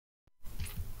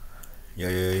Yo,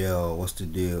 yo, yo, what's the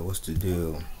deal? What's the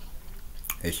deal?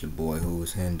 It's your boy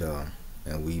Who's Hendo,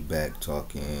 and we back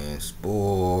talking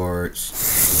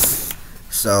sports.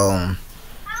 So,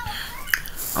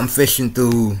 I'm fishing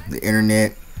through the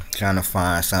internet trying to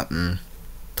find something to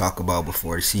talk about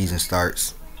before the season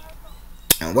starts.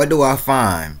 And what do I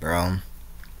find, bro?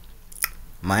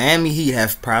 Miami Heat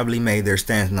have probably made their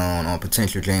stance known on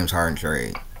potential James Harden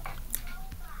trade.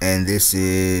 And this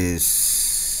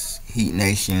is Heat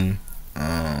Nation.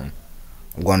 I'm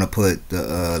going to put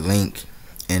the link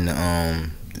in the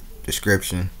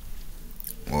description.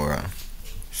 Or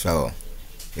so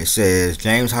it says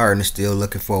James Harden is still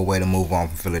looking for a way to move on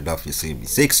from Philadelphia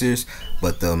 76ers,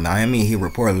 but the Miami Heat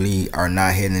reportedly are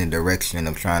not heading in the direction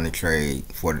of trying to trade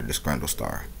for the disgruntled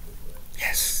star.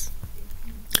 Yes.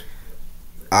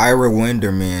 Ira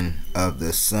Winderman of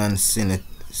the Sun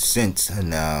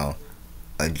Sentinel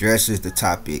addresses the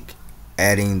topic,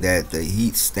 adding that the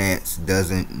Heat stance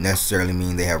doesn't necessarily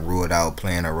mean they have ruled out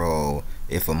playing a role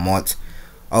if a month.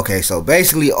 Okay, so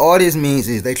basically all this means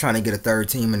is they trying to get a third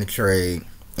team in the trade,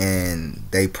 and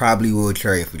they probably will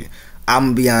trade for you. I'm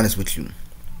gonna be honest with you.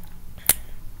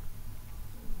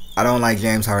 I don't like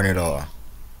James Harden at all.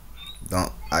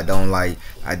 I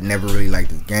never really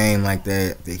liked his game like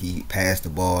that. That he passed the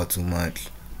ball too much,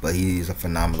 but he's a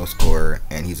phenomenal scorer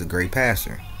and he's a great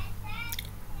passer.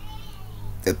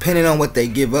 Depending on what they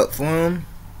give up for him,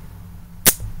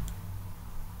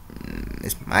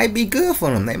 this might be good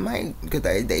for them. They might, because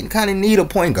they kind of need a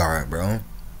point guard, bro.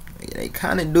 They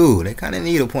kind of do. They kind of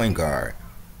need a point guard.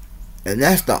 And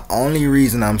that's the only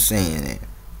reason I'm saying it.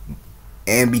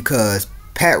 And because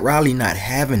Pat Riley not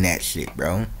having that shit,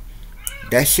 bro.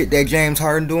 That shit that James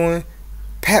Harden doing,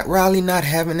 Pat Riley not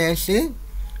having that shit.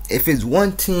 If it's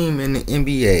one team in the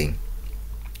NBA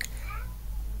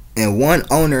and one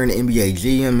owner in the NBA,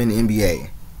 GM in the NBA,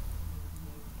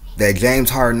 that James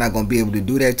Harden not gonna be able to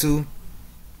do that to,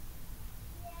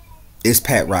 it's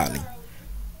Pat Riley.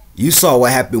 You saw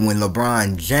what happened when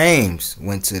LeBron James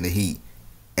went to the Heat,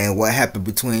 and what happened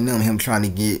between them, him trying to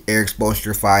get Eric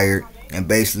Spoelstra fired, and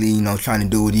basically, trying to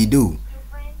do what he do,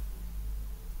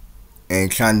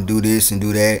 and trying to do this and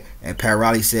do that, and Pat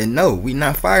Riley said, "No, we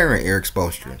not firing Eric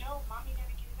Spoelstra,"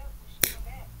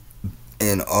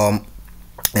 and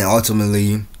and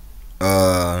ultimately,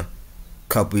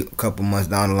 couple months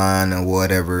down the line or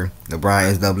whatever, LeBron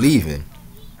ends up leaving.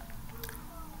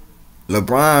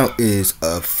 LeBron is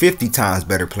a 50 times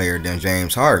better player than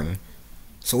James Harden.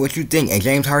 So what you think? And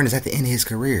James Harden is at the end of his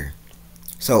career.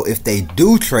 So if they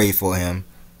do trade for him,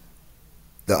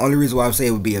 the only reason why I would say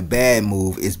it would be a bad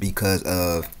move is because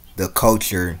of the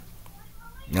culture.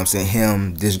 You know what I'm saying?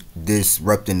 Him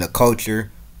disrupting the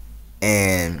culture,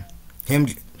 and him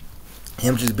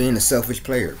just being a selfish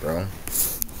player, bro.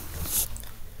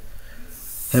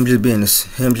 Him just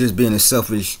being a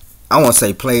selfish. I won't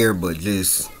say player, but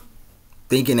just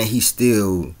thinking that he's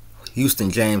still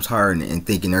Houston James Harden and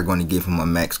thinking they're going to give him a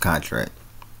max contract.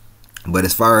 But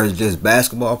as far as just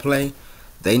basketball play,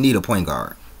 they need a point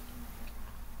guard.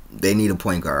 They need a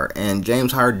point guard. And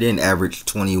James Harden didn't average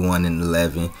 21 and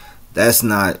 11. That's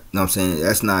not, you know what I'm saying?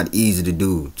 That's not easy to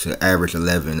do, to average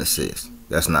 11 assists.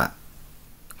 That's not.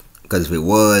 Because if it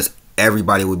was,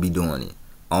 everybody would be doing it.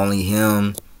 Only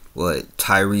him,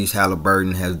 Tyrese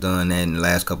Halliburton has done that in the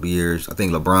last couple of years. I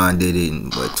think LeBron did it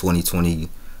in 2020,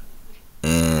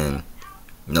 and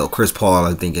Chris Paul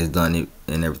I think has done it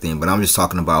and everything. But I'm just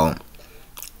talking about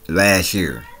last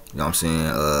year. You know what I'm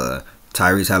saying?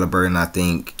 Tyrese Halliburton, I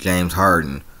think James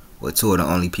Harden were two of the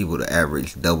only people to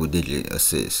average double-digit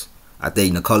assists. I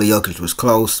think Nikola Jokic was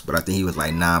close, but I think he was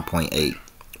like 9.8.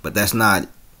 But that's not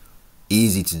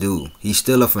easy to do. He's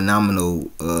still a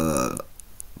phenomenal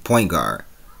point guard.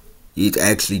 He's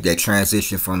actually that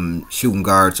transition from shooting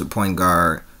guard to point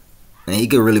guard, and he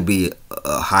could really be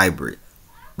a hybrid.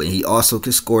 But he also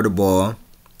can score the ball.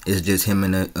 It's just him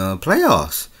in the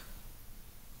playoffs.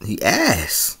 He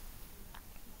ass.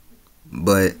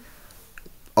 But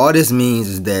all this means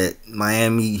is that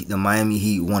the Miami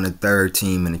Heat won a third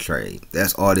team in the trade.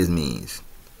 That's all this means.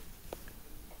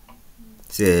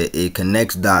 Said it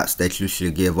connects dots that you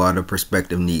should give all the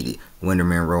perspective needed.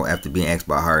 Winderman wrote after being asked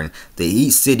by Harden. The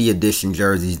Heat City Edition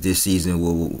jerseys this season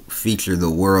will feature the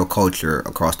world culture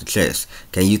across the chest.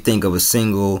 Can you think of a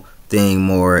single thing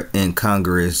more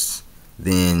incongruous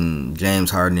than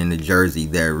James Harden in the jersey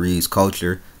that reads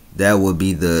culture? That would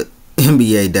be the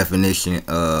NBA definition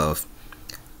of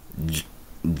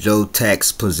Joe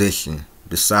Tack's position.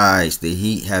 Besides, the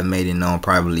Heat have made it known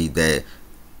privately that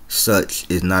such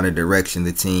is not a direction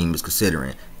the team is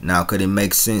considering. Now, could it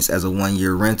make sense as a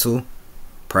one-year rental?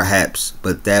 Perhaps,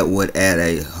 but that would add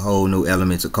a whole new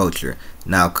element to culture.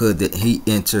 Now, could the Heat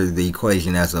enter the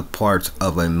equation as a part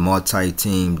of a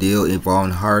multi-team deal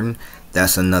involving Harden?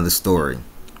 That's another story.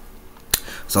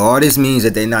 So all this means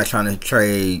that they're not trying to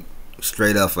trade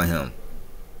straight up for him.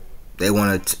 They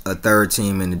want a third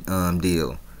team in the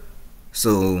deal.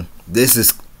 So this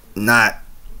is not,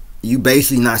 you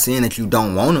basically not saying that you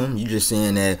don't want him. You just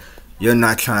saying that you're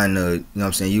not trying to, you know what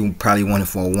I'm saying, you probably want it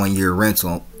for a 1 year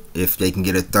rental if they can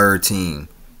get a third team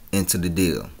into the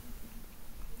deal.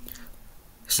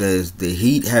 It says the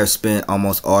Heat have spent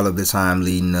almost all of the time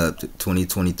leading up to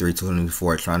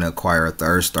 2023-24 trying to acquire a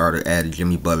third starter, added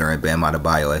Jimmy Butler and Bam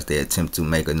Adebayo as they attempt to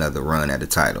make another run at the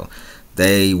title.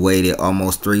 They waited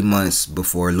almost 3 months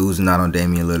before losing out on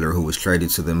Damian Lillard, who was traded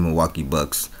to the Milwaukee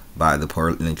Bucks by the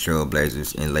Portland Trail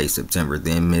Blazers in late September,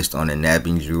 then missed on a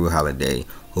nabbing Jrue Holiday,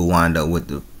 who wound up with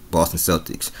the Boston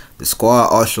Celtics. The squad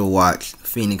also watched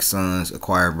Phoenix Suns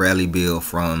acquire Bradley Beal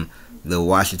from the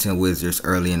Washington Wizards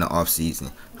early in the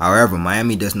offseason. However,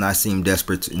 Miami does not seem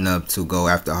desperate enough to go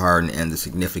after Harden and the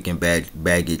significant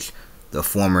baggage the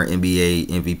former NBA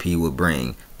MVP would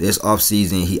bring. This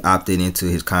offseason, he opted into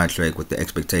his contract with the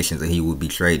expectations that he would be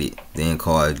traded, then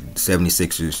called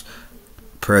 76ers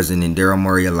president Daryl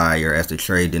Morey a liar as the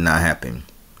trade did not happen.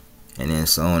 And then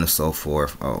so on and so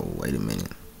forth. Oh, wait a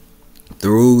minute.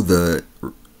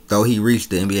 Though he reached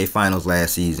the NBA Finals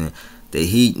last season, the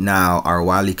Heat now are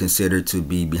widely considered to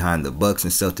be behind the Bucks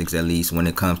and Celtics, at least when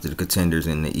it comes to the contenders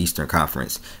in the Eastern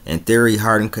Conference. In theory,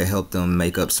 Harden could help them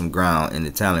make up some ground in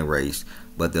the talent race,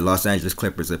 but the Los Angeles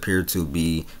Clippers appear to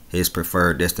be his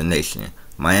preferred destination.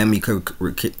 Miami could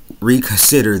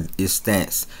reconsider its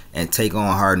stance and take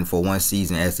on Harden for one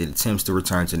season as it attempts to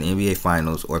return to the NBA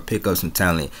Finals or pick up some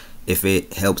talent if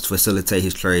it helps facilitate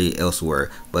his trade elsewhere.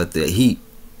 But the Heat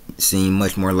seem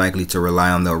much more likely to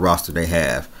rely on the roster they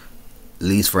have, at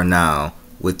least for now,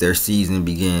 with their season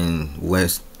beginning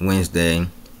Wednesday,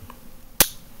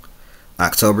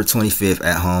 October 25th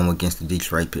at home against the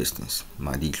Detroit Pistons.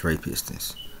 My Detroit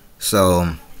Pistons.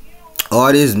 So,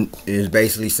 all this is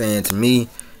basically saying to me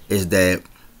is that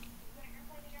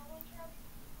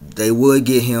they would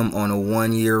get him on a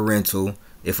 1 year rental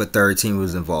if a third team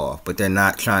was involved. But they're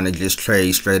not trying to just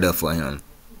trade straight up for him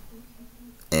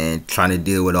and trying to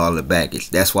deal with all the baggage.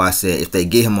 That's why I said if they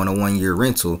get him on a 1 year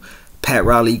rental, Pat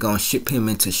Riley gonna ship him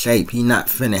into shape. He not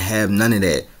finna have none of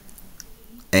that.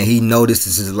 And he know this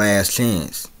is his last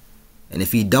chance. And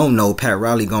if he don't know, Pat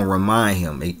Riley gonna remind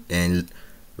him and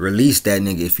release that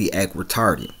nigga if he act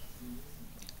retarded.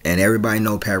 And everybody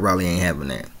know Pat Riley ain't having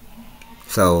that.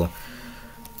 So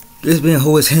this been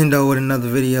Who Is Hendo with another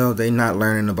video. They not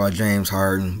learning about James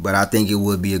Harden, but I think it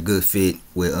would be a good fit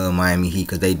with Miami Heat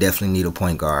because they definitely need a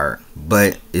point guard.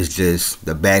 But it's just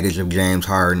the baggage of James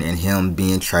Harden and him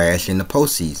being trash in the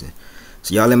postseason.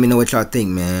 So y'all let me know what y'all think,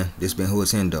 man. This been Who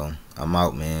Is Hendo. I'm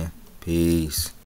out, man. Peace.